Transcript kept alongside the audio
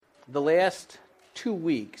the last 2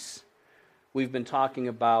 weeks, we've been talking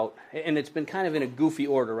about, and it's been kind of in a goofy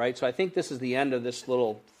order, right? So I think this is the end of this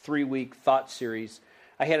little 3-week thought series.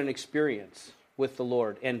 I had an experience with the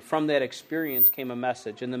Lord, and from that experience came a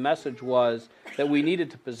message, and the message was that we needed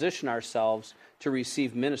to position ourselves to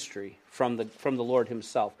receive ministry from the Lord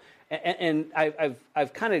Himself. And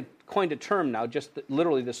I've kind of coined a term now, just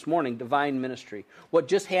literally this morning, divine ministry. What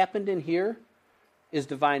just happened in here is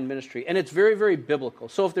divine ministry, and it's very, very biblical.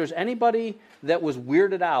 So if there's anybody that was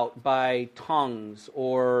weirded out by tongues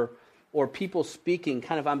or people speaking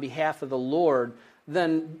kind of on behalf of the Lord,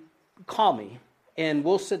 then call me, and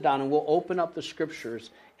we'll sit down and we'll open up the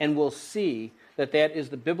Scriptures, and we'll see that is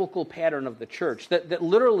the biblical pattern of the church. That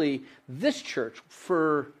literally this church,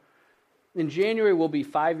 in January, will be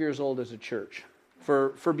 5 years old as a church.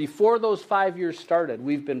 For before those 5 years started,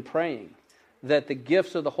 we've been praying that the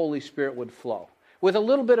gifts of the Holy Spirit would flow. With a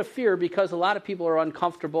little bit of fear, because a lot of people are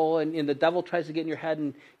uncomfortable, and the devil tries to get in your head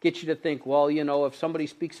and get you to think, well, if somebody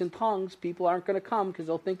speaks in tongues, people aren't going to come because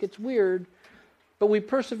they'll think it's weird. But we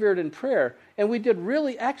persevered in prayer, and we did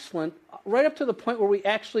really excellent, right up to the point where we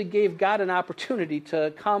actually gave God an opportunity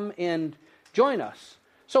to come and join us.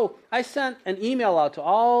 So I sent an email out to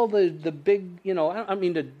all the big, I'm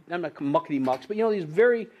not muckety mucks, but these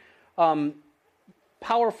very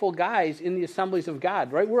powerful guys in the Assemblies of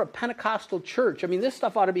God, right? We're a Pentecostal church. This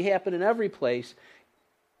stuff ought to be happening every place.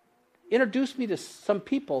 Introduce me to some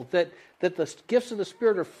people that the gifts of the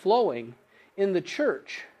Spirit are flowing in the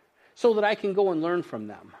church so that I can go and learn from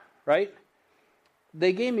them, right?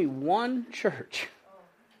 They gave me one church.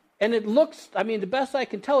 And it looks, the best I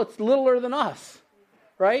can tell, it's littler than us,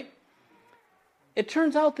 right? It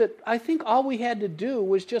turns out that I think all we had to do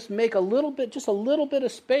was just make a little bit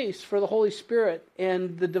of space for the Holy Spirit,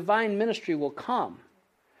 and the divine ministry will come.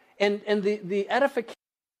 And the edification.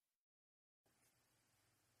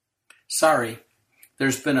 Sorry,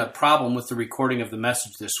 there's been a problem with the recording of the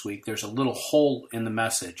message this week. There's a little hole in the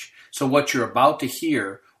message. So what you're about to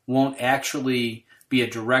hear won't actually be a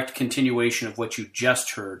direct continuation of what you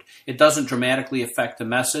just heard. It doesn't dramatically affect the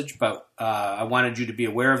message, but I wanted you to be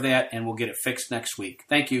aware of that, and we'll get it fixed next week.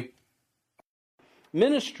 Thank you.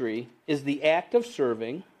 Ministry is the act of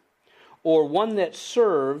serving, or one that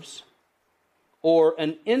serves, or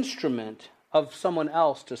an instrument of someone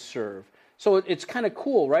else to serve. So it's kind of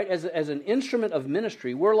cool, right? As an instrument of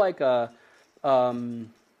ministry, we're like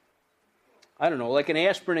like an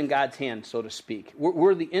aspirin in God's hand, so to speak.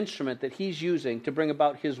 We're the instrument that He's using to bring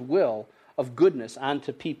about His will of goodness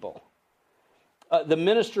onto people. The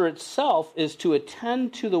minister itself is to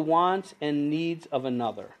attend to the wants and needs of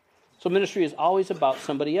another. So ministry is always about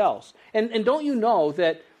somebody else. And don't you know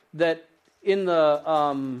that in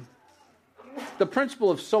the principle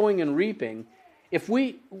of sowing and reaping,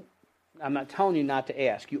 I'm not telling you not to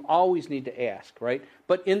ask. You always need to ask, right?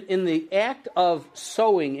 But in the act of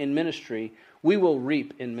sowing in ministry, we will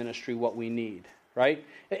reap in ministry what we need, right?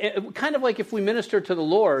 Kind of like if we minister to the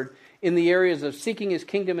Lord in the areas of seeking His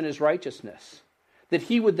kingdom and His righteousness, that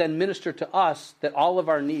He would then minister to us, that all of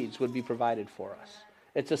our needs would be provided for us.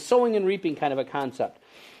 It's a sowing and reaping kind of a concept.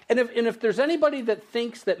 And if there's anybody that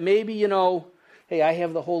thinks that maybe, hey, I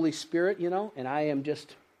have the Holy Spirit, and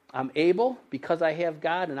I'm able because I have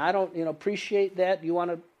God, and I don't, appreciate that. You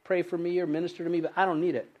want to pray for me or minister to me, but I don't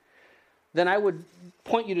need it. Then I would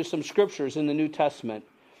point you to some scriptures in the New Testament.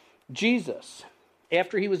 Jesus,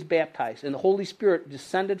 after He was baptized, and the Holy Spirit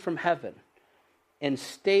descended from heaven and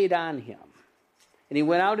stayed on Him. And He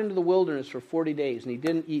went out into the wilderness for 40 days, and He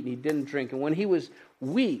didn't eat and He didn't drink. And when He was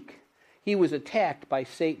weak, He was attacked by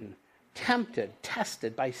Satan,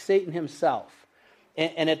 tested by Satan himself.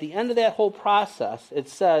 And at the end of that whole process, it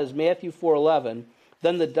says, Matthew 4:11,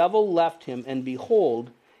 then the devil left Him, and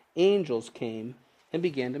behold, angels came and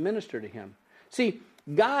began to minister to Him. See,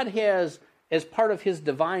 God has, as part of His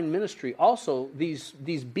divine ministry, also these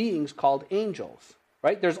beings called angels,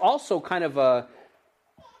 right? There's also kind of I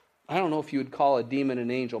don't know if you would call a demon an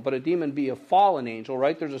angel, but a demon be a fallen angel,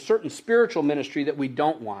 right? There's a certain spiritual ministry that we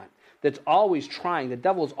don't want, that's always the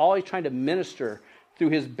devil is always trying to minister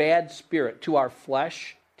through his bad spirit to our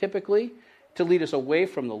flesh, typically, to lead us away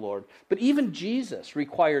from the Lord. But even Jesus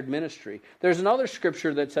required ministry. There's another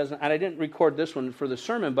scripture that says, and I didn't record this one for the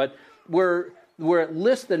sermon, but where it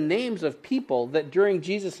lists the names of people that during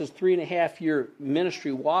Jesus' 3.5-year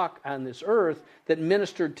ministry walk on this earth that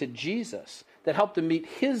ministered to Jesus, that helped to meet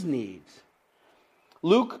His needs.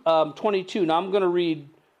 Luke 22. Now I'm going to read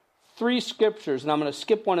 3 scriptures, and I'm going to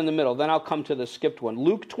skip one in the middle. Then I'll come to the skipped one.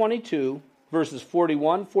 Luke 22, verses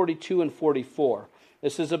 41, 42, and 44.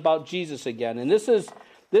 This is about Jesus again. And this is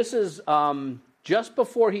just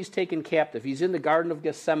before he's taken captive. He's in the Garden of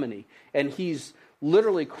Gethsemane, and he's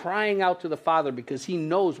literally crying out to the Father because he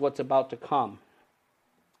knows what's about to come.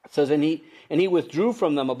 It says, and he withdrew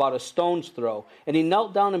from them about a stone's throw, and he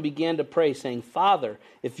knelt down and began to pray, saying, Father,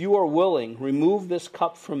 if you are willing, remove this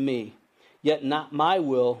cup from me. Yet not my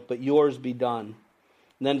will, but yours be done.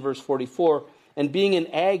 And then verse 44, and being in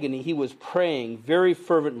agony, he was praying very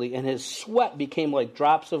fervently, and his sweat became like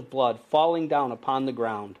drops of blood falling down upon the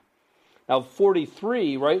ground. Now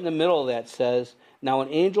 43, right in the middle of that says, now an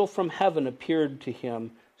angel from heaven appeared to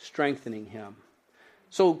him, strengthening him.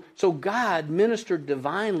 So God ministered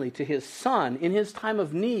divinely to his son in his time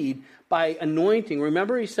of need by anointing.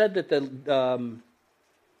 Remember he said that the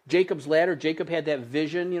Jacob's ladder, Jacob had that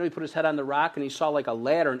vision, he put his head on the rock and he saw like a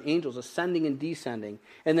ladder and angels ascending and descending.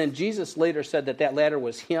 And then Jesus later said that ladder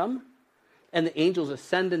was him, and the angels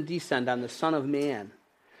ascend and descend on the Son of Man.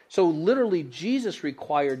 So literally Jesus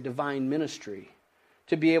required divine ministry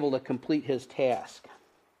to be able to complete his task.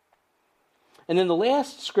 And then the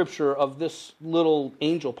last scripture of this little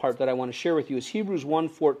angel part that I want to share with you is Hebrews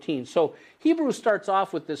 1:14. So Hebrews starts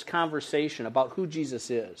off with this conversation about who Jesus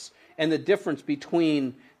is and the difference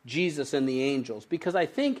between Jesus and the angels. Because I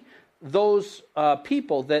think those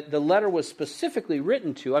people that the letter was specifically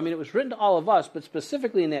written to, it was written to all of us, but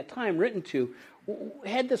specifically in that time written to,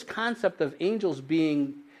 had this concept of angels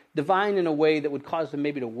being divine in a way that would cause them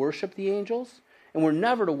maybe to worship the angels. And we're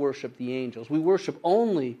never to worship the angels. We worship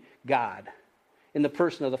only God in the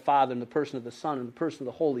person of the Father, in the person of the Son, in the person of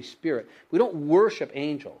the Holy Spirit. We don't worship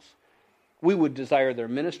angels. We would desire their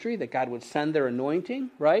ministry, that God would send their anointing,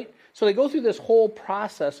 right? So they go through this whole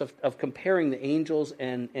process of comparing the angels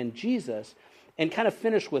and Jesus, and kind of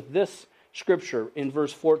finish with this scripture in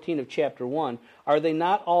verse 14 of chapter 1. Are they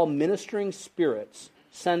not all ministering spirits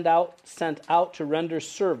sent out to render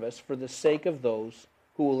service for the sake of those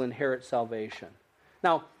who will inherit salvation?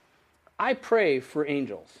 Now, I pray for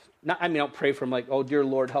angels. I don't pray for them like, oh, dear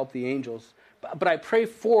Lord, help the angels. But I pray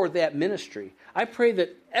for that ministry. I pray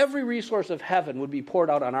that every resource of heaven would be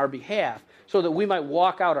poured out on our behalf so that we might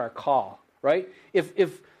walk out our call, right?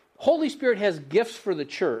 If Holy Spirit has gifts for the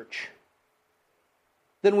church,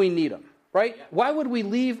 then we need them, right? Why would we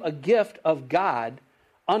leave a gift of God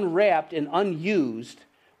unwrapped and unused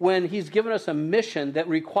when he's given us a mission that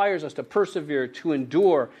requires us to persevere, to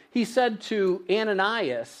endure? He said to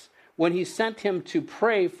Ananias, when he sent him to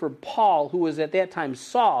pray for Paul, who was at that time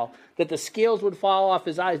Saul, that the scales would fall off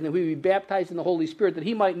his eyes and that he would be baptized in the Holy Spirit, that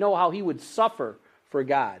he might know how he would suffer for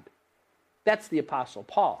God. That's the Apostle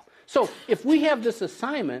Paul. So if we have this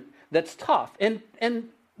assignment that's tough, and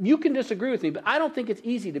you can disagree with me, but I don't think it's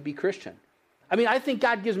easy to be Christian. I think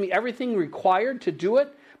God gives me everything required to do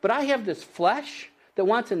it, but I have this flesh that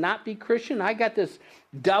wants to not be Christian. I got this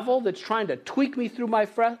devil that's trying to tweak me through my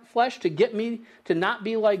flesh to get me to not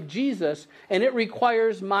be like Jesus, and it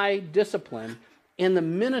requires my discipline in the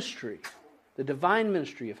ministry, the divine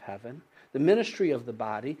ministry of heaven, the ministry of the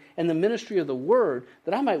body, and the ministry of the word,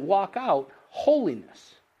 that I might walk out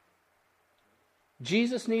holiness.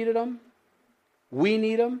 Jesus needed them. We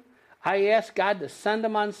need them. I ask God to send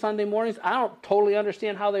them on Sunday mornings. I don't totally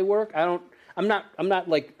understand how they work. I'm not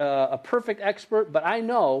like a perfect expert, but I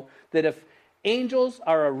know that if angels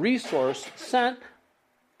are a resource sent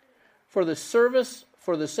for the service,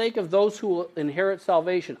 for the sake of those who will inherit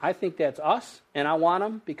salvation, I think that's us, and I want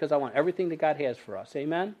them because I want everything that God has for us.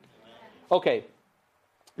 Amen? Okay,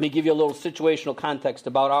 let me give you a little situational context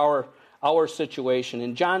about our situation.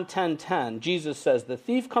 In John 10:10, Jesus says, the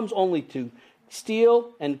thief comes only to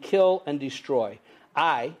steal and kill and destroy.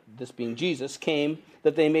 I, this being Jesus, came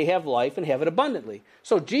that they may have life and have it abundantly.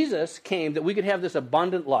 So Jesus came that we could have this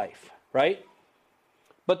abundant life, right?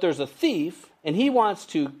 But there's a thief, and he wants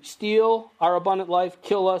to steal our abundant life,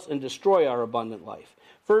 kill us, and destroy our abundant life.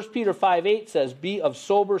 1 Peter 5:8 says, be of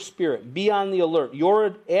sober spirit, be on the alert.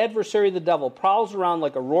 Your adversary, the devil, prowls around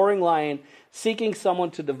like a roaring lion, seeking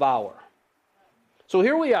someone to devour. So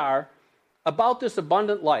here we are, about this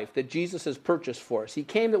abundant life that Jesus has purchased for us. He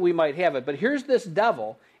came that we might have it. But here's this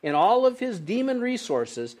devil in all of his demon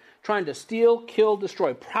resources trying to steal, kill,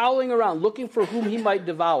 destroy, prowling around looking for whom he might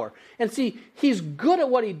devour. And see, he's good at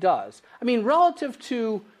what he does. Relative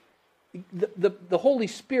to the Holy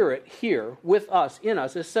Spirit here with us, in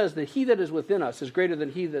us, it says that he that is within us is greater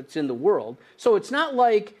than he that's in the world. So it's not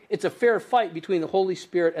like it's a fair fight between the Holy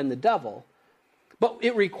Spirit and the devil. But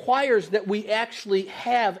it requires that we actually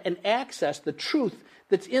have and access the truth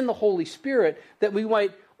that's in the Holy Spirit, that we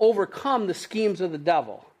might overcome the schemes of the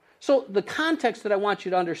devil. So the context that I want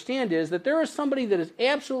you to understand is that there is somebody that is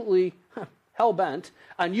absolutely hell-bent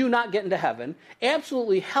on you not getting to heaven,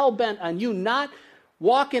 absolutely hell-bent on you not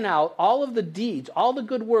walking out all of the deeds, all the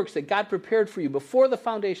good works that God prepared for you before the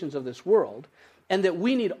foundations of this world, and that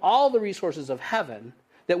we need all the resources of heaven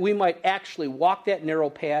that we might actually walk that narrow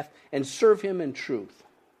path and serve him in truth.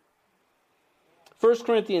 1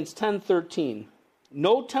 Corinthians 10:13,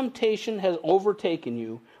 no temptation has overtaken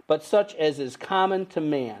you, but such as is common to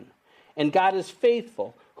man. And God is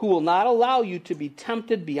faithful, who will not allow you to be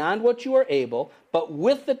tempted beyond what you are able, but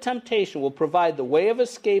with the temptation will provide the way of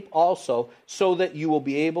escape also, so that you will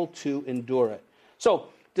be able to endure it. So,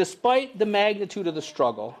 despite the magnitude of the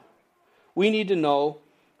struggle, we need to know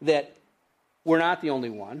that we're not the only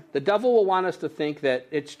one. The devil will want us to think that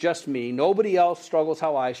it's just me. Nobody else struggles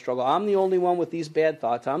how I struggle. I'm the only one with these bad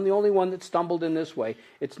thoughts. I'm the only one that stumbled in this way.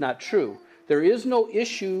 It's not true. There is no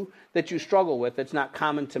issue that you struggle with that's not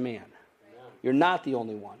common to man. You're not the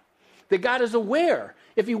only one. That God is aware.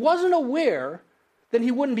 If he wasn't aware, then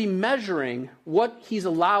he wouldn't be measuring what he's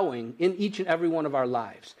allowing in each and every one of our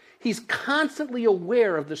lives. He's constantly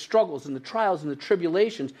aware of the struggles and the trials and the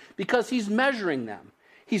tribulations because he's measuring them.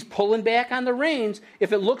 He's pulling back on the reins.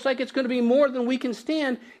 If it looks like it's going to be more than we can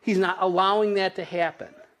stand, he's not allowing that to happen.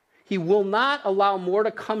 He will not allow more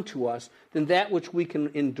to come to us than that which we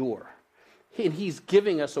can endure. And he's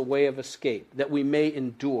giving us a way of escape that we may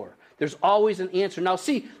endure. There's always an answer. Now,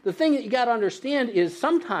 see, the thing that you got to understand is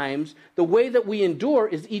sometimes the way that we endure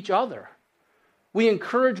is each other. We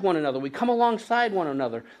encourage one another. We come alongside one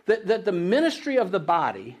another. That the ministry of the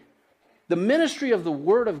body, the ministry of the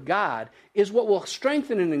Word of God, is what will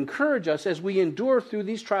strengthen and encourage us as we endure through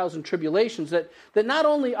these trials and tribulations, that not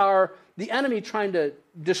only are the enemy trying to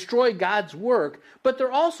destroy God's work, but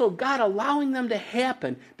they're also God allowing them to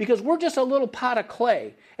happen because we're just a little pot of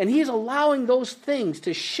clay, and he's allowing those things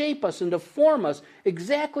to shape us and to form us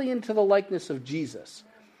exactly into the likeness of Jesus.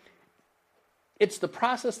 It's the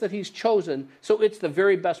process that he's chosen, so it's the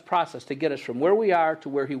very best process to get us from where we are to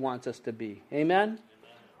where he wants us to be. Amen?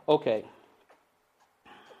 Okay. I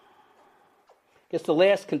guess the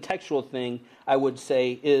last contextual thing I would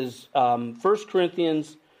say is 1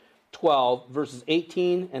 Corinthians 12, verses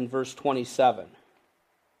 18 and verse 27.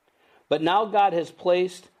 But now God has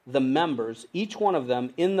placed the members, each one of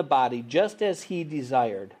them, in the body just as he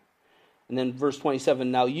desired. And then verse 27,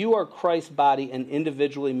 now you are Christ's body and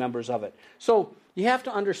individually members of it. So you have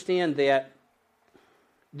to understand that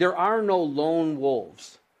there are no lone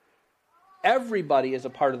wolves. Everybody is a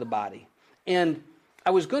part of the body. And I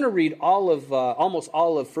was going to read almost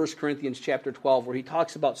all of 1 Corinthians chapter 12, where he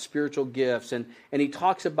talks about spiritual gifts, and he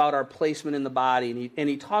talks about our placement in the body, and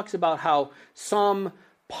he talks about how some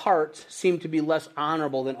parts seem to be less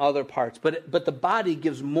honorable than other parts, but the body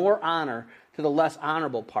gives more honor to the less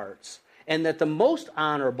honorable parts, and that the most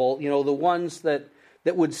honorable, the ones that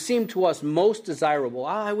would seem to us most desirable,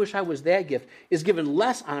 I wish I was that gift, is given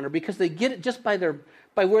less honor because they get it just by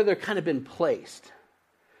where they're kind of been placed.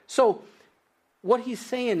 So what he's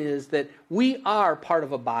saying is that we are part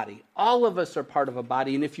of a body. All of us are part of a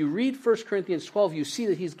body. And if you read 1 Corinthians 12, you see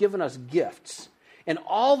that he's given us gifts. And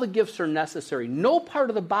all the gifts are necessary. No part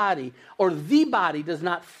of the body or the body does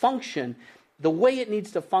not function the way it needs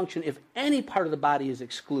to function if any part of the body is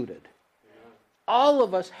excluded. All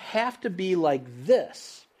of us have to be like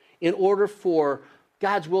this in order for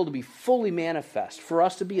God's will to be fully manifest. For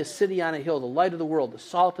us to be a city on a hill, the light of the world, the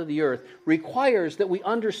salt of the earth, requires that we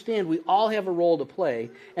understand we all have a role to play.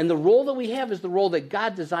 And the role that we have is the role that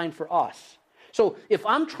God designed for us. So if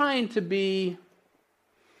I'm trying to be,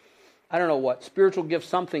 spiritual gift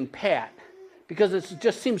something pat, because it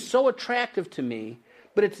just seems so attractive to me,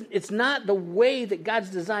 but it's not the way that God's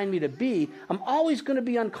designed me to be, I'm always going to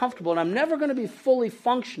be uncomfortable, and I'm never going to be fully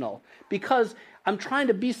functional because I'm trying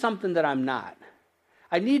to be something that I'm not.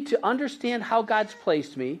 I need to understand how God's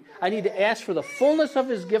placed me. I need to ask for the fullness of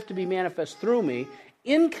his gift to be manifest through me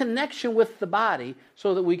in connection with the body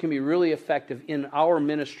so that we can be really effective in our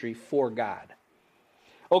ministry for God.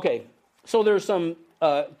 Okay, so there's some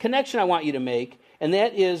connection I want you to make, and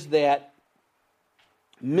that is that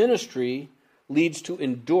ministry leads to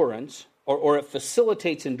endurance, or it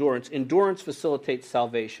facilitates endurance. Endurance facilitates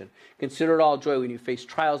salvation. Consider it all joy when you face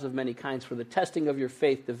trials of many kinds, for the testing of your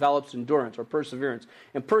faith develops endurance or perseverance.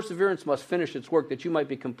 And perseverance must finish its work, that you might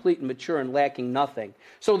be complete and mature and lacking nothing.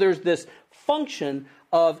 So there's this function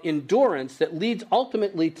of endurance that leads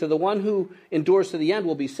ultimately to the one who endures to the end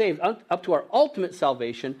will be saved, up to our ultimate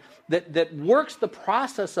salvation, that works the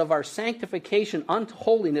process of our sanctification unto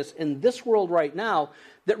holiness in this world right now,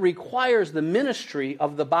 that requires the ministry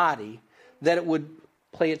of the body that it would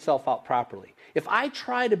play itself out properly. If I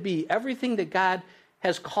try to be everything that God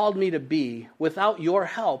has called me to be, without your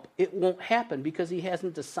help, it won't happen because he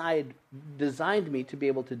hasn't designed me to be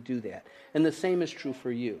able to do that. And the same is true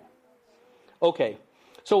for you. Okay,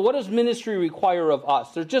 so what does ministry require of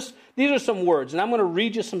us? These are some words, and I'm going to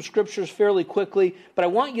read you some scriptures fairly quickly, but I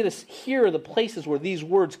want you to hear the places where these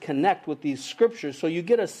words connect with these scriptures so you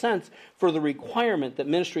get a sense for the requirement that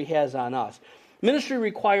ministry has on us. Ministry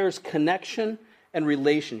requires connection and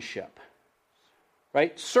relationship.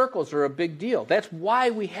 Right? Circles are a big deal. That's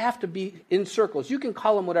why we have to be in circles. You can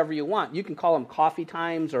call them whatever you want. You can call them coffee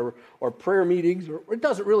times or prayer meetings, or it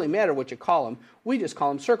doesn't really matter what you call them. We just call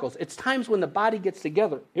them circles. It's times when the body gets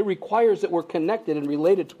together. It requires that we're connected and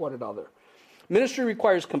related to one another. Ministry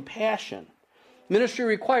requires compassion. Ministry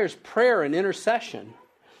requires prayer and intercession.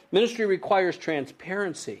 Ministry requires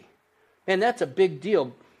transparency. And that's a big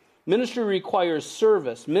deal. Ministry requires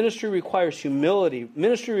service. Ministry requires humility.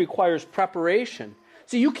 Ministry requires preparation.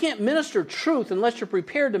 See, you can't minister truth unless you're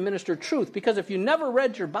prepared to minister truth, because if you never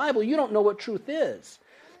read your Bible, you don't know what truth is.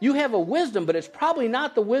 You have a wisdom, but it's probably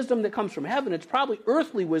not the wisdom that comes from heaven. It's probably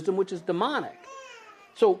earthly wisdom, which is demonic.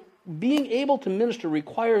 So being able to minister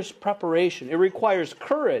requires preparation. It requires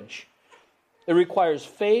courage. It requires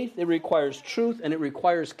faith. It requires truth, and it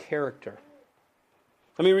requires character.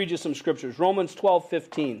 Let me read you some scriptures. Romans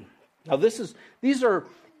 12:15. Now these are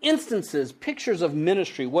instances, pictures of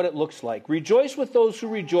ministry, what it looks like. Rejoice with those who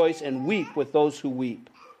rejoice and weep with those who weep.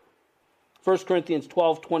 1 Corinthians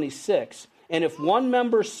 12:26. And if one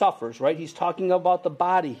member suffers, right, he's talking about the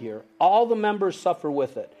body here, all the members suffer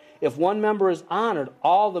with it. If one member is honored,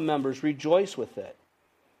 all the members rejoice with it.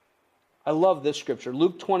 I love this scripture.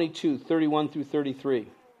 Luke 22:31 through 33.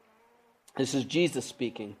 This is Jesus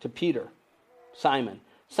speaking to Peter. Simon,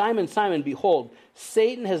 Simon, Simon, behold,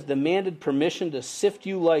 Satan has demanded permission to sift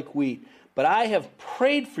you like wheat, but I have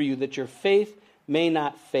prayed for you that your faith may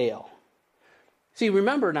not fail. See,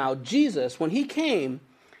 remember now, Jesus, when he came,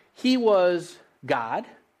 he was God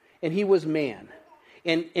and he was man.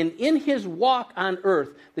 And in his walk on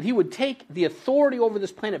earth, that he would take the authority over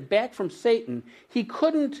this planet back from Satan, he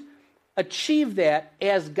couldn't achieve that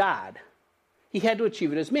as God. He had to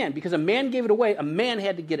achieve it as man, because a man gave it away, a man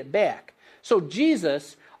had to get it back. So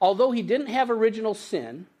Jesus, although he didn't have original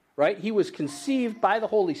sin, right? He was conceived by the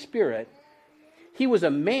Holy Spirit. He was a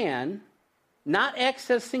man, not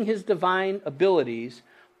accessing his divine abilities,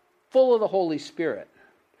 full of the Holy Spirit.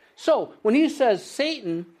 So when he says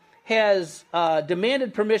Satan has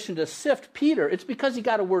demanded permission to sift Peter, it's because he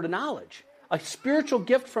got a word of knowledge, a spiritual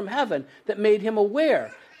gift from heaven that made him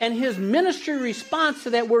aware. And his ministry response to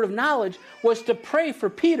that word of knowledge was to pray for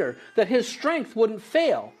Peter, that his strength wouldn't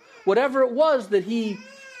fail. Whatever it was that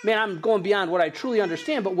I'm going beyond what I truly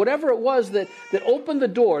understand, but whatever it was that opened the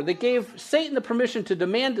door, that gave Satan the permission to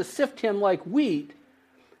demand to sift him like wheat,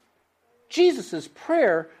 Jesus'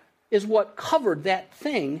 prayer is what covered that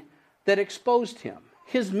thing that exposed him.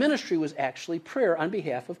 His ministry was actually prayer on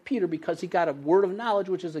behalf of Peter, because he got a word of knowledge,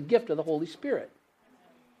 which is a gift of the Holy Spirit.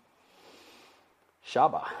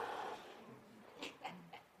 Shabbat.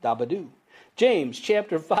 Dabadoo. James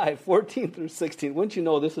chapter 5, 14 through 16. Wouldn't you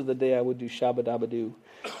know this is the day I would do Shabbat Dabadoo?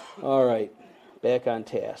 All right, back on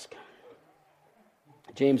task.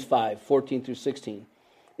 James 5, 14 through 16.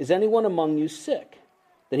 Is anyone among you sick?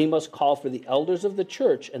 Then he must call for the elders of the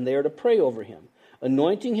church, and they are to pray over him,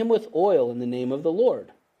 anointing him with oil in the name of the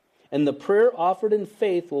Lord. And the prayer offered in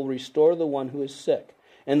faith will restore the one who is sick,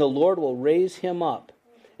 and the Lord will raise him up.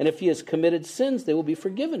 And if he has committed sins, they will be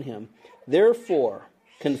forgiven him. Therefore,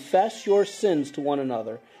 confess your sins to one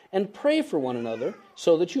another and pray for one another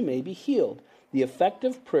so that you may be healed. The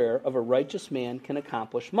effective prayer of a righteous man can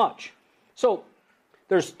accomplish much. So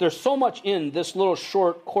there's so much in this little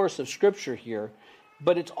short course of Scripture here,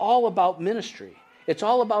 but it's all about ministry. It's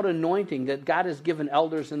all about anointing that God has given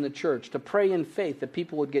elders in the church to pray in faith that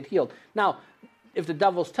people would get healed. Now, if the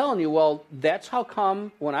devil's telling you, well, that's how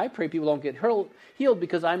come when I pray people don't get healed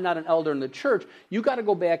because I'm not an elder in the church, you got to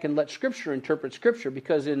go back and let Scripture interpret Scripture,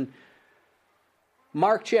 because in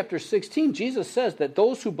Mark chapter 16, Jesus says that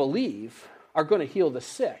those who believe are going to heal the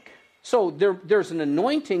sick. So there's an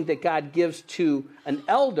anointing that God gives to an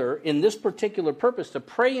elder in this particular purpose to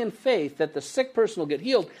pray in faith that the sick person will get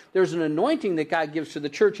healed. There's an anointing that God gives to the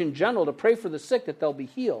church in general to pray for the sick that they'll be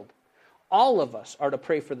healed. All of us are to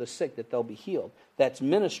pray for the sick that they'll be healed. That's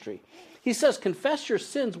ministry. He says, confess your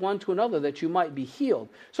sins one to another that you might be healed.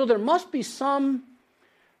 So there must be some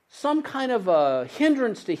kind of a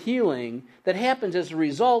hindrance to healing that happens as a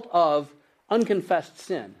result of unconfessed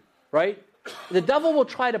sin, right? The devil will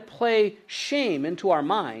try to play shame into our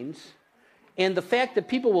minds, and the fact that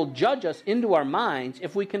people will judge us into our minds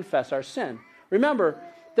if we confess our sin. Remember,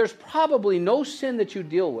 there's probably no sin that you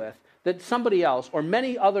deal with that somebody else or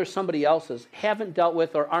many other somebody else's haven't dealt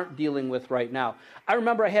with or aren't dealing with right now. I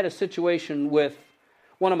remember I had a situation with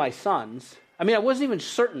one of my sons. I mean, I wasn't even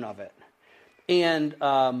certain of it. And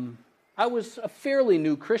I was a fairly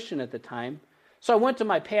new Christian at the time. So I went to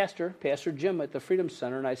my pastor, Pastor Jim at the Freedom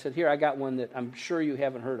Center, and I said, here, I got one that I'm sure you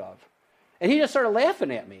haven't heard of. And he just started laughing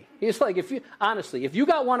at me. He's like, if you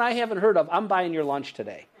got one I haven't heard of, I'm buying your lunch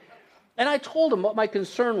today. And I told him what my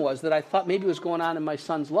concern was, that I thought maybe was going on in my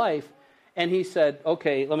son's life. And he said,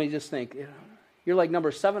 okay, let me just think. You're like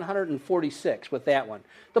number 746 with that one.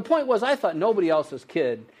 The point was, I thought nobody else's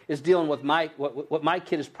kid is dealing with what my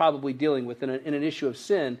kid is probably dealing with in an issue of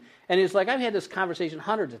sin. And he's like, I've had this conversation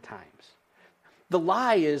hundreds of times. The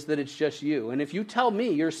lie is that it's just you. And if you tell me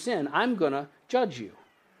your sin, I'm going to judge you.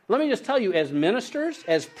 Let me just tell you, as ministers,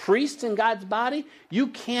 as priests in God's body, you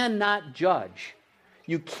cannot judge.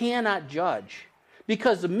 You cannot judge.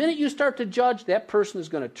 Because the minute you start to judge, that person is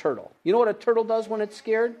going to turtle. You know what a turtle does when it's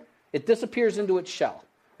scared? It disappears into its shell,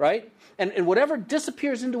 right? And whatever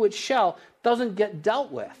disappears into its shell doesn't get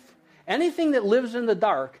dealt with. Anything that lives in the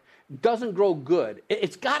dark doesn't grow good.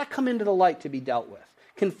 It's got to come into the light to be dealt with.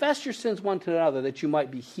 Confess your sins one to another that you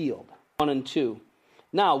might be healed. 1 and 2.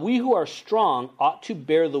 Now, we who are strong ought to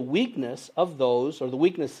bear the weakness of those, or the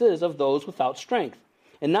weaknesses of those without strength,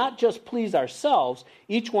 and not just please ourselves.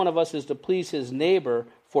 Each one of us is to please his neighbor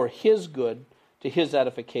for his good, to his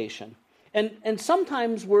edification. And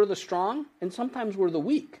sometimes we're the strong, and sometimes we're the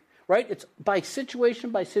weak, right? It's by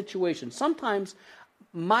situation by situation. Sometimes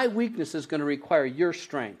my weakness is going to require your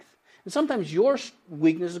strength, and sometimes your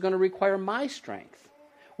weakness is going to require my strength.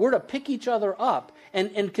 We're to pick each other up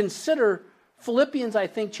and consider. Philippians, I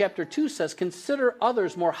think, chapter 2 says, consider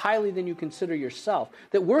others more highly than you consider yourself.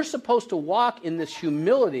 That we're supposed to walk in this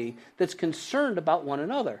humility that's concerned about one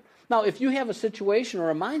another. Now, if you have a situation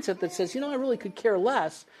or a mindset that says, I really could care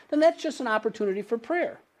less, then that's just an opportunity for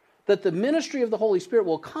prayer. That the ministry of the Holy Spirit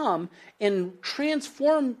will come and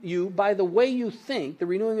transform you by the way you think, the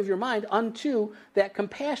renewing of your mind, unto that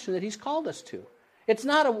compassion that he's called us to. It's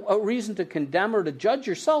not a reason to condemn or to judge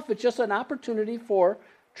yourself. It's just an opportunity for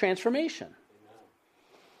transformation.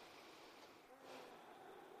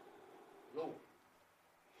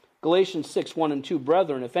 Galatians 6, 1 and 2,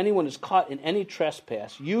 brethren, if anyone is caught in any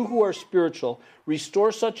trespass, you who are spiritual,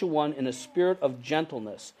 restore such a one in a spirit of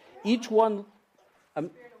gentleness. Each one,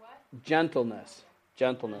 gentleness.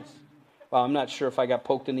 Well, I'm not sure if I got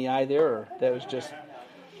poked in the eye there, or that was just...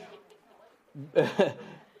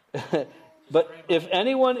 But if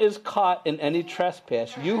anyone is caught in any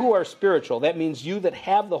trespass, you who are spiritual, that means you that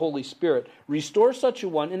have the Holy Spirit, restore such a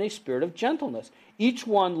one in a spirit of gentleness, each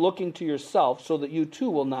one looking to yourself, so that you too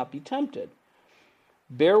will not be tempted.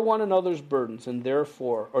 Bear one another's burdens, and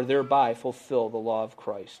therefore, or thereby, fulfill the law of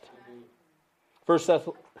Christ. 1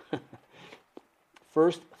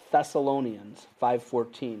 Thessalonians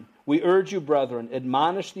 5:14. We urge you, brethren,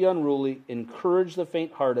 admonish the unruly, encourage the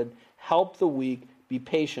faint-hearted, help the weak, be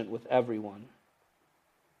patient with everyone.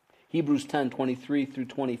 Hebrews 10:23 through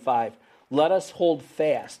 25. Let us hold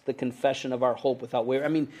fast the confession of our hope without wavering.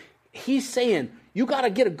 I mean, he's saying, you got to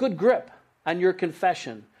get a good grip on your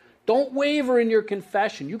confession. Don't waver in your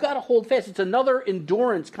confession. You got to hold fast. It's another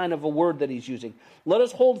endurance kind of a word that he's using. Let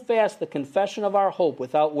us hold fast the confession of our hope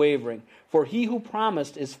without wavering, for he who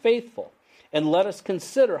promised is faithful. And let us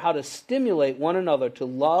consider how to stimulate one another to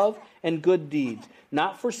love and good deeds,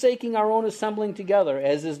 not forsaking our own assembling together,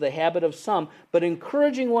 as is the habit of some, but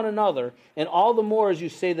encouraging one another, and all the more as you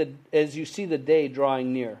see the day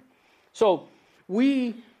drawing near. So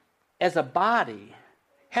we, as a body,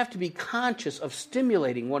 have to be conscious of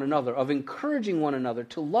stimulating one another, of encouraging one another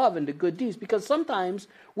to love and to good deeds, because sometimes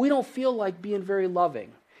we don't feel like being very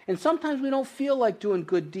loving. And sometimes we don't feel like doing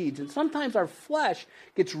good deeds. And sometimes our flesh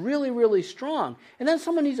gets really, really strong. And then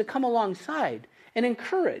someone needs to come alongside and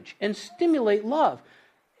encourage and stimulate love.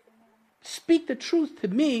 Speak the truth to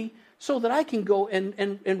me so that I can go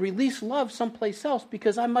and release love someplace else,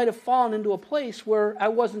 because I might have fallen into a place where I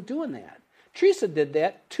wasn't doing that. Teresa did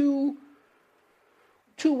that two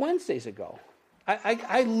Wednesdays ago.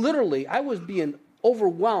 I was being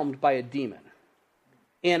overwhelmed by a demon.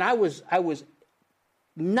 And I was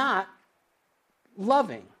not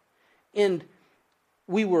loving. And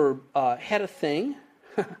we had a thing.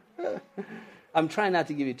 I'm trying not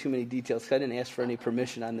to give you too many details because I didn't ask for any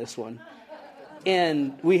permission on this one.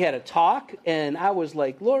 And we had a talk, and I was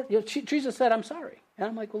like, Lord, Teresa said, I'm sorry. And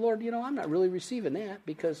I'm like, well, Lord, I'm not really receiving that,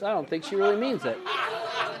 because I don't think she really means it.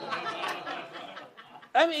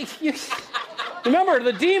 I mean, remember,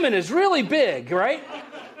 the demon is really big, right?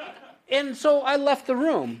 And so I left the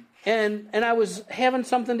room. And I was having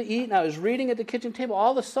something to eat, and I was reading at the kitchen table.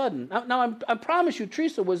 All of a sudden, now I promise you,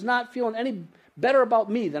 Teresa was not feeling any better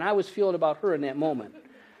about me than I was feeling about her in that moment.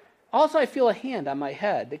 Also, I feel a hand on my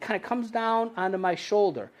head that kind of comes down onto my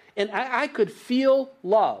shoulder. And I could feel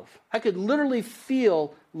love. I could literally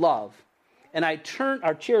feel love. And I turned,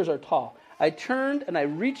 our chairs are tall. I turned and I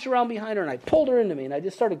reached around behind her and I pulled her into me and I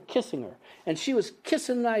just started kissing her. And she was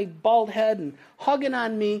kissing my bald head and hugging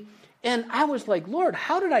on me. And I was like, Lord,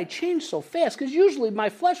 how did I change so fast? Because usually my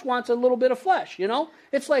flesh wants a little bit of flesh, you know?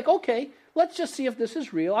 It's like, okay, let's just see if this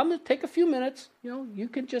is real. I'm going to take a few minutes. You know, you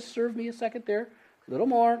could just serve me a second there. A little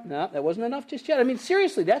more. No, that wasn't enough just yet. I mean,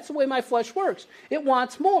 seriously, that's the way my flesh works. It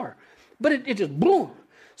wants more. But it just boom.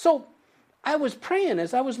 So I was praying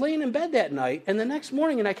as I was laying in bed that night, and the next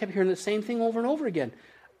morning, and I kept hearing the same thing over and over again.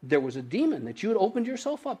 There was a demon that you had opened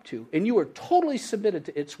yourself up to, and you were totally submitted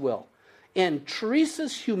to its will. And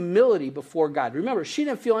Teresa's humility before God, remember, she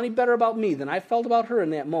didn't feel any better about me than I felt about her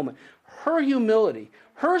in that moment. Her humility,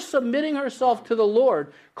 her submitting herself to the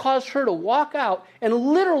Lord, caused her to walk out, and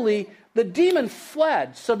literally the demon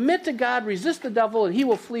fled. Submit to God, resist the devil, and he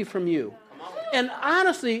will flee from you. And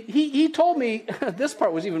honestly, he told me, this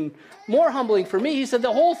part was even more humbling for me. He said,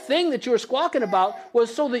 the whole thing that you were squawking about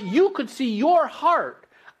was so that you could see your heart.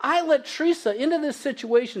 I let Teresa into this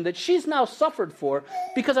situation that she's now suffered for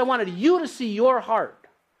because I wanted you to see your heart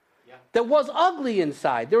that was ugly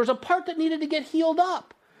inside. There was a part that needed to get healed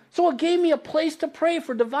up. So it gave me a place to pray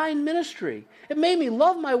for divine ministry. It made me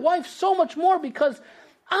love my wife so much more because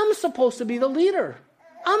I'm supposed to be the leader.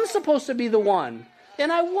 I'm supposed to be the one.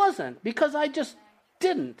 And I wasn't because I just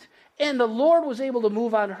didn't. And the Lord was able to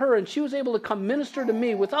move on her, and she was able to come minister to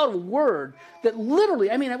me without a word that literally,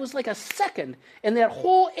 I mean, it was like a second, and that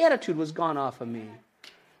whole attitude was gone off of me.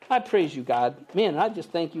 I praise you, God. Man, I just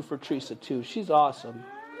thank you for Teresa, too. She's awesome.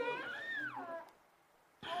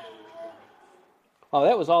 Oh,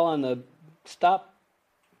 that was all on the stop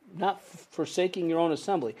not forsaking your own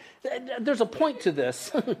assembly. There's a point to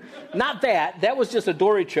this. Not that. That was just a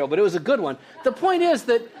Dory trail, but it was a good one. The point is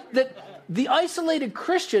that the isolated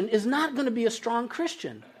Christian is not going to be a strong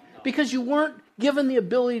Christian because you weren't given the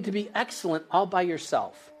ability to be excellent all by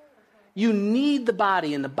yourself. You need the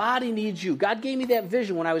body, and the body needs you. God gave me that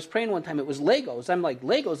vision when I was praying one time. It was Legos. I'm like,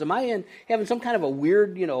 Legos? Am I having some kind of a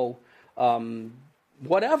weird,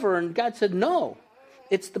 whatever? And God said, no.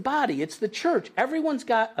 It's the body. It's the church. Everyone's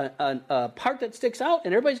got a part that sticks out,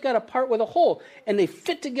 and everybody's got a part with a hole, and they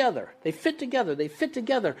fit together. They fit together. They fit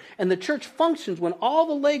together. And the church functions when all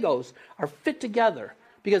the Legos are fit together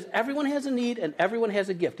because everyone has a need and everyone has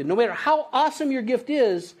a gift. And no matter how awesome your gift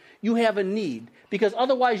is, you have a need because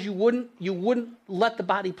otherwise you wouldn't let the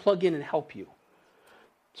body plug in and help you.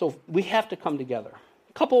 So we have to come together.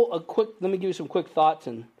 Let me give you some quick thoughts,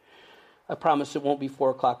 and I promise it won't be 4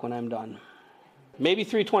 o'clock when I'm done. Maybe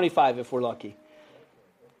 3:25 if we're lucky.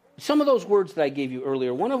 Some of those words that I gave you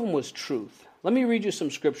earlier, one of them was truth. Let me read you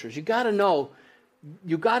some scriptures. You got to know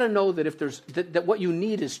that if there's that what you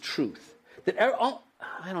need is truth.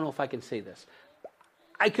 I don't know if I can say this.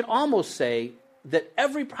 I could almost say that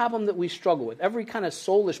every problem that we struggle with, every kind of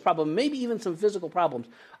soulish problem, maybe even some physical problems,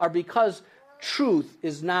 are because truth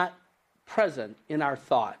is not present in our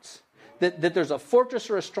thoughts. That there's a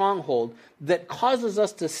fortress or a stronghold that causes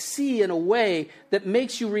us to see in a way that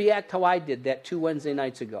makes you react how I did that 2 Wednesday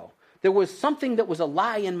nights ago. There was something that was a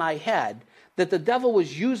lie in my head that the devil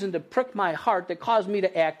was using to prick my heart that caused me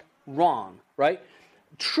to act wrong, right?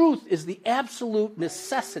 Truth is the absolute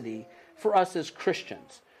necessity for us as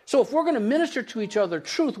Christians. So if we're going to minister to each other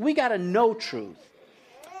truth, we got to know truth.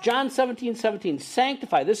 John 17:17,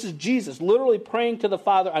 sanctify. This is Jesus literally praying to the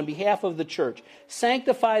Father on behalf of the church.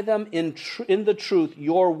 Sanctify them in the truth.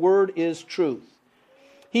 Your word is truth.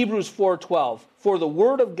 Hebrews 4:12, for the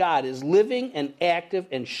word of God is living and active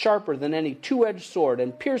and sharper than any two-edged sword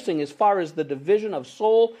and piercing as far as the division of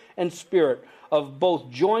soul and spirit, of both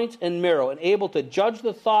joints and marrow, and able to judge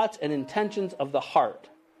the thoughts and intentions of the heart.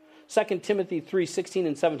 2 Timothy 3:16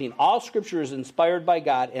 and 17, all scripture is inspired by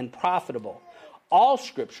God and profitable. All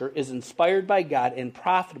scripture is inspired by God and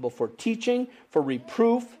profitable for teaching, for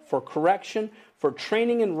reproof, for correction, for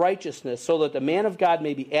training in righteousness, so that the man of God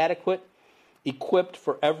may be adequate, equipped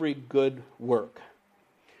for every good work.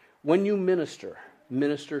 When you minister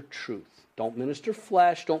truth. Don't minister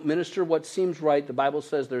flesh. Don't minister what seems right. The Bible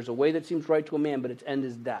says there's a way that seems right to a man, but its end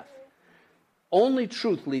is death. Only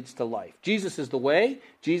truth leads to life. Jesus is the way.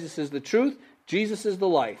 Jesus is the truth. Jesus is the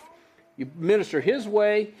life. You minister his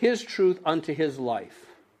way, his truth unto his life.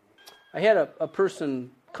 I had a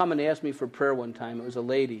person come and ask me for prayer one time. It was a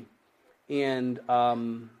lady. And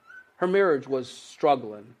her marriage was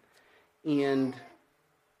struggling. And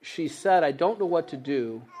she said, I don't know what to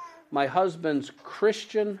do. My husband's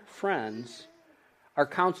Christian friends are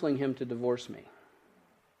counseling him to divorce me.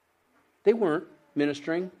 They weren't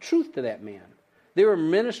ministering truth to that man. They were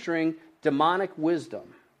ministering demonic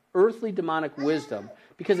wisdom, earthly demonic wisdom,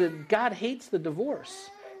 because God hates the divorce.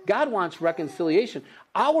 God wants reconciliation.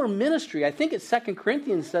 Our ministry, I think it's 2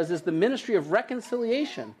 Corinthians says, is the ministry of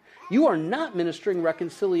reconciliation. You are not ministering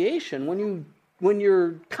reconciliation when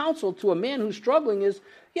your counsel to a man who's struggling is,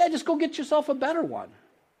 yeah, just go get yourself a better one.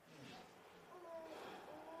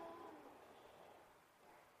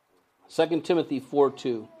 2 Timothy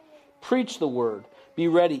 4:2. Preach the word. Be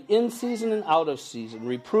ready in season and out of season.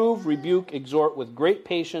 Reprove, rebuke, exhort with great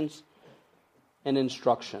patience and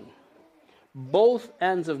instruction. Both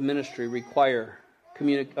ends of ministry require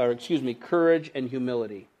courage and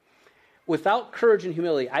humility. Without courage and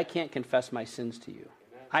humility, I can't confess my sins to you.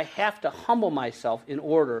 I have to humble myself in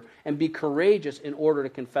order and be courageous in order to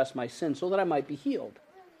confess my sins so that I might be healed.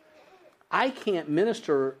 I can't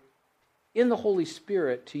minister in the Holy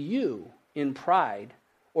Spirit to you in pride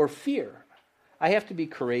or fear. I have to be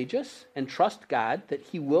courageous and trust God that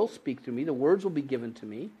He will speak to me. The words will be given to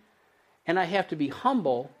me. And I have to be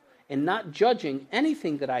humble and not judging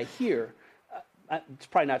anything that I hear. It's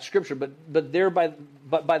probably not Scripture, but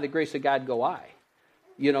by the grace of God go I.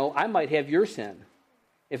 You know, I might have your sin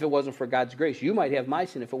if it wasn't for God's grace. You might have my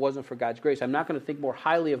sin if it wasn't for God's grace. I'm not going to think more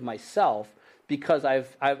highly of myself because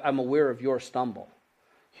I'm aware of your stumble.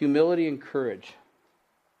 Humility and courage.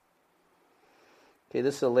 Okay,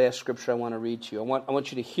 this is the last scripture I want to read to you. I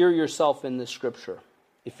want you to hear yourself in this scripture.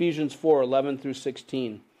 Ephesians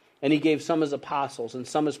 4:11-16. And He gave some as apostles, and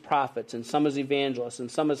some as prophets, and some as evangelists,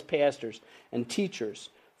 and some as pastors and teachers,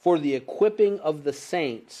 for the equipping of the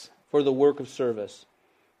saints for the work of service.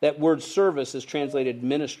 That word service is translated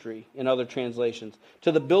ministry in other translations.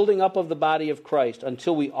 To the building up of the body of Christ,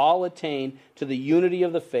 until we all attain to the unity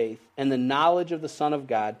of the faith and the knowledge of the Son of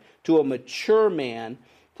God, to a mature man,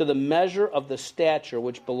 to the measure of the stature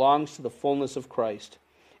which belongs to the fullness of Christ.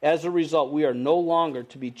 As a result, we are no longer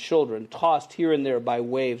to be children, tossed here and there by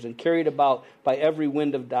waves and carried about by every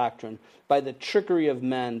wind of doctrine, by the trickery of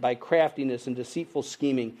men, by craftiness and deceitful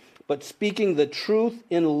scheming. But speaking the truth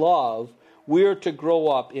in love, we are to grow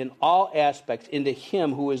up in all aspects into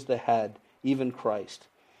Him who is the head, even Christ,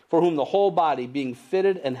 for whom the whole body, being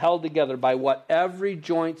fitted and held together by what every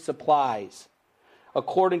joint supplies,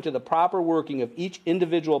 according to the proper working of each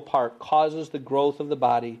individual part, causes the growth of the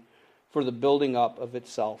body for the building up of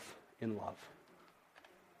itself in love.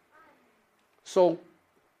 So,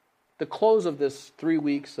 the close of this 3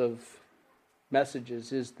 weeks of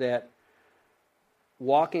messages is that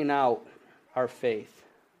walking out our faith,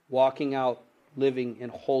 walking out living in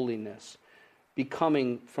holiness,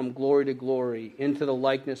 becoming from glory to glory into the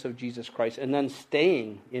likeness of Jesus Christ, and then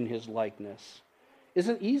staying in His likeness,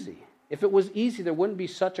 isn't easy. If it was easy, there wouldn't be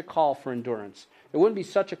such a call for endurance. There wouldn't be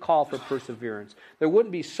such a call for perseverance. There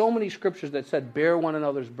wouldn't be so many scriptures that said, bear one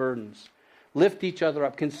another's burdens, lift each other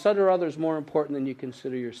up, consider others more important than you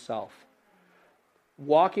consider yourself.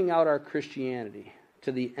 Walking out our Christianity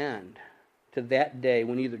to the end, to that day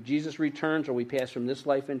when either Jesus returns or we pass from this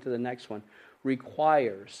life into the next one,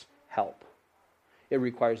 requires help. It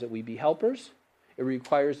requires that we be helpers. It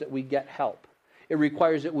requires that we get help. It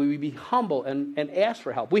requires that we be humble and ask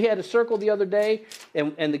for help. We had a circle the other day,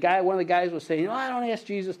 and one of the guys was saying, I don't ask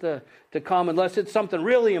Jesus to come unless it's something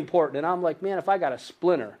really important. And I'm like, man, if I got a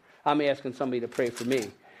splinter, I'm asking somebody to pray for me,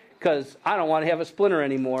 because I don't want to have a splinter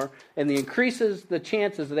anymore. And it increases the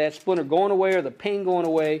chances of that splinter going away or the pain going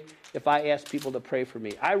away if I ask people to pray for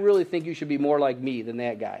me. I really think you should be more like me than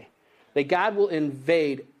that guy. That God will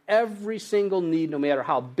invade every single need, no matter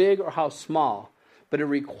how big or how small. But it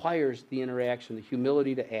requires the interaction, the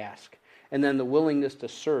humility to ask, and then the willingness to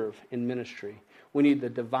serve in ministry. We need the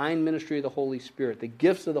divine ministry of the Holy Spirit, the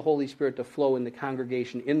gifts of the Holy Spirit to flow in the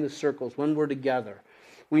congregation, in the circles, when we're together.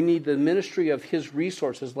 We need the ministry of His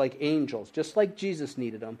resources like angels, just like Jesus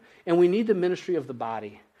needed them. And we need the ministry of the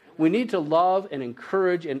body. We need to love and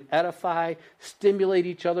encourage and edify, stimulate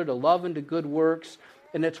each other to love and to good works.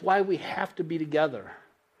 And that's why we have to be together.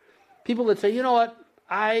 People that say, you know what?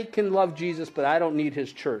 I can love Jesus, but I don't need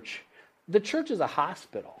His church. The church is a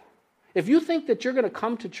hospital. If you think that you're going to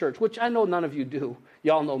come to church, which I know none of you do,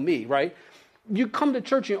 y'all know me, right? You come to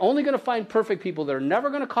church, you're only going to find perfect people that are never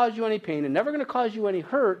going to cause you any pain and never going to cause you any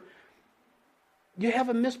hurt. You have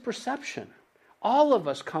a misperception. All of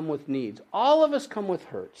us come with needs. All of us come with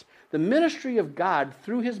hurts. The ministry of God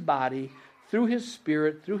through His body, through His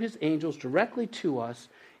Spirit, through His angels directly to us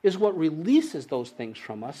is what releases those things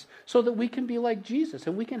from us so that we can be like Jesus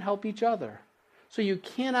and we can help each other. So you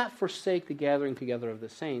cannot forsake the gathering together of the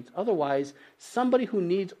saints. Otherwise, somebody who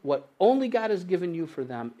needs what only God has given you for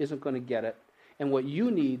them isn't going to get it. And what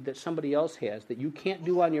you need that somebody else has that you can't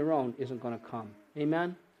do on your own isn't going to come.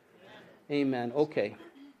 Amen? Amen. Okay.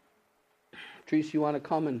 Teresa, you want to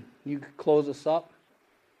come and you close us up?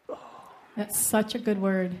 That's such a good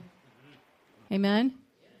word. Amen?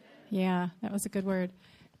 Yeah, that was a good word.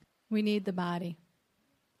 We need the body.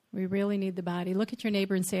 We really need the body. Look at your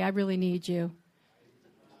neighbor and say, I really need you.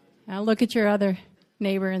 Now look at your other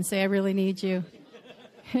neighbor and say, I really need you.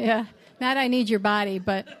 Yeah, not I need your body,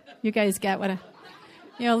 but you guys get what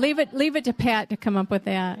leave it to Pat to come up with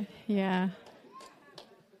that. Yeah.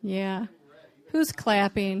 Yeah. Who's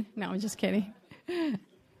clapping? No, I'm just kidding.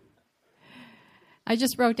 I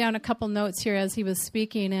just wrote down a couple notes here as he was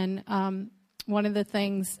speaking, and one of the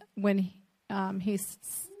things when he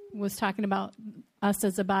was talking about us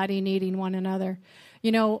as a body needing one another.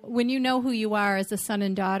 When you know who you are as a son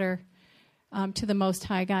and daughter to the Most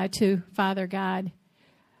High God, to Father God,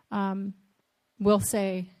 we'll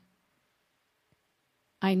say,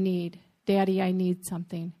 Daddy, I need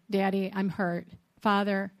something. Daddy, I'm hurt.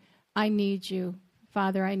 Father, I need you.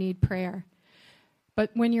 Father, I need prayer.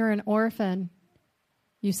 But when you're an orphan,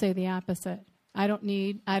 you say the opposite. I don't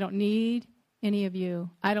need any of you.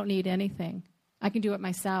 I don't need anything. I can do it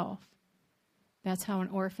myself. That's how an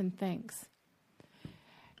orphan thinks.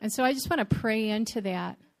 And so I just want to pray into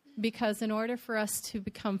that, because in order for us to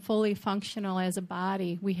become fully functional as a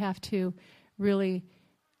body, we have to really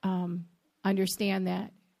understand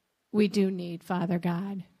that we do need Father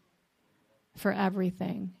God for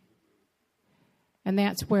everything. And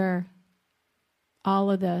that's where all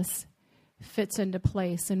of this fits into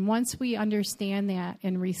place. And once we understand that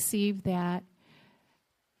and receive that,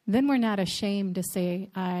 then we're not ashamed to say,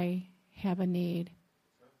 I have a need.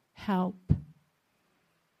 Help.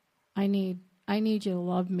 I need you to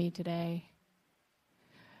love me today.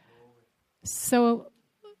 So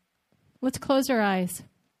let's close our eyes.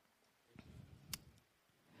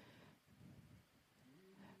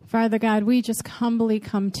 Father God, we just humbly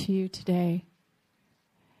come to you today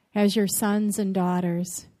as your sons and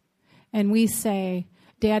daughters. And we say,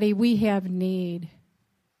 Daddy, we have need.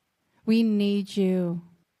 We need you.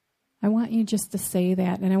 I want you just to say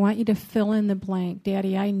that, and I want you to fill in the blank.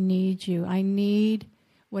 Daddy, I need you. I need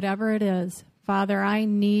whatever it is. Father, I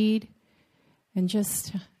need, and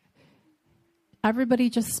just, everybody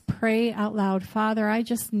just pray out loud. Father, I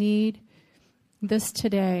just need this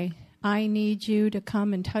today. I need you to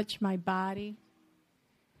come and touch my body.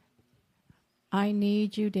 I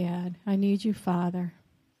need you, Dad. I need you, Father.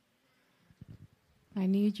 I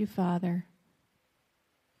need you, Father.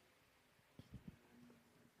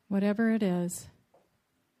 Whatever it is.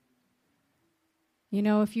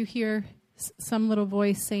 If you hear some little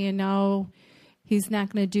voice saying, no, he's not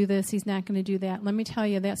going to do this, he's not going to do that, let me tell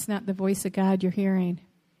you, that's not the voice of God you're hearing.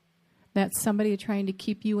 That's somebody trying to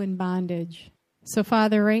keep you in bondage. So,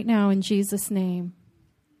 Father, right now, in Jesus' name,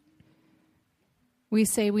 we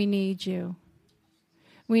say we need you.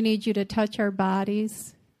 We need you to touch our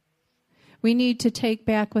bodies. We need to take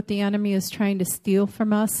back what the enemy is trying to steal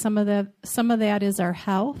from us. Some of that is our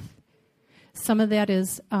health. Some of that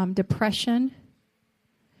is depression.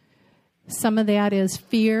 Some of that is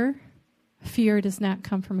fear. Fear does not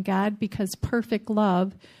come from God, because perfect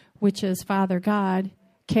love, which is Father God,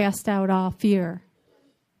 cast out all fear.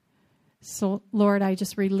 So, Lord, I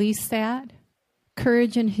just release that.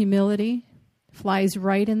 Courage and humility flies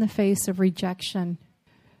right in the face of rejection.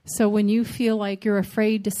 So when you feel like you're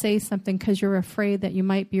afraid to say something because you're afraid that you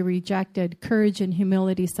might be rejected, courage and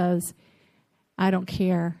humility says, I don't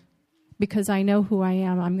care, because I know who I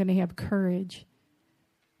am. I'm going to have courage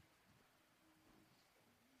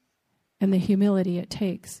and the humility it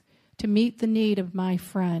takes to meet the need of my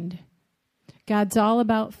friend. God's all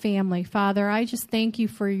about family. Father, I just thank you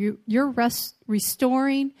for your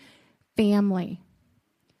restoring family.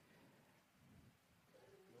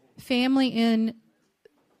 Family in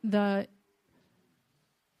the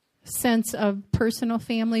sense of personal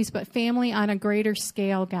families, but family on a greater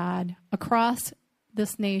scale, God, across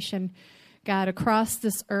this nation, God, across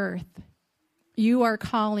this earth. You are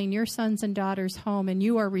calling your sons and daughters home, and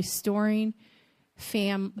you are restoring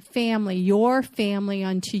family, your family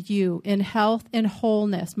unto you in health and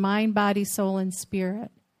wholeness, mind, body, soul, and spirit.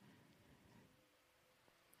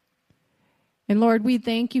 And Lord, we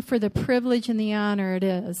thank you for the privilege and the honor it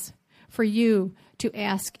is for you to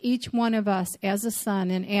ask each one of us as a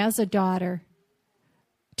son and as a daughter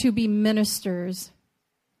to be ministers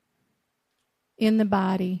in the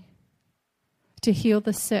body, to heal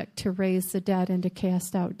the sick, to raise the dead, and to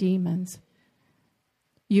cast out demons.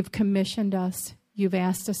 You've commissioned us you've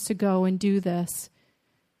asked us to go and do this.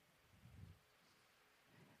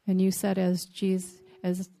 And you said, as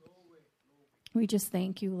we just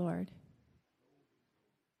thank you, Lord.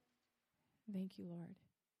 Thank you, Lord.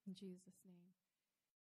 In Jesus'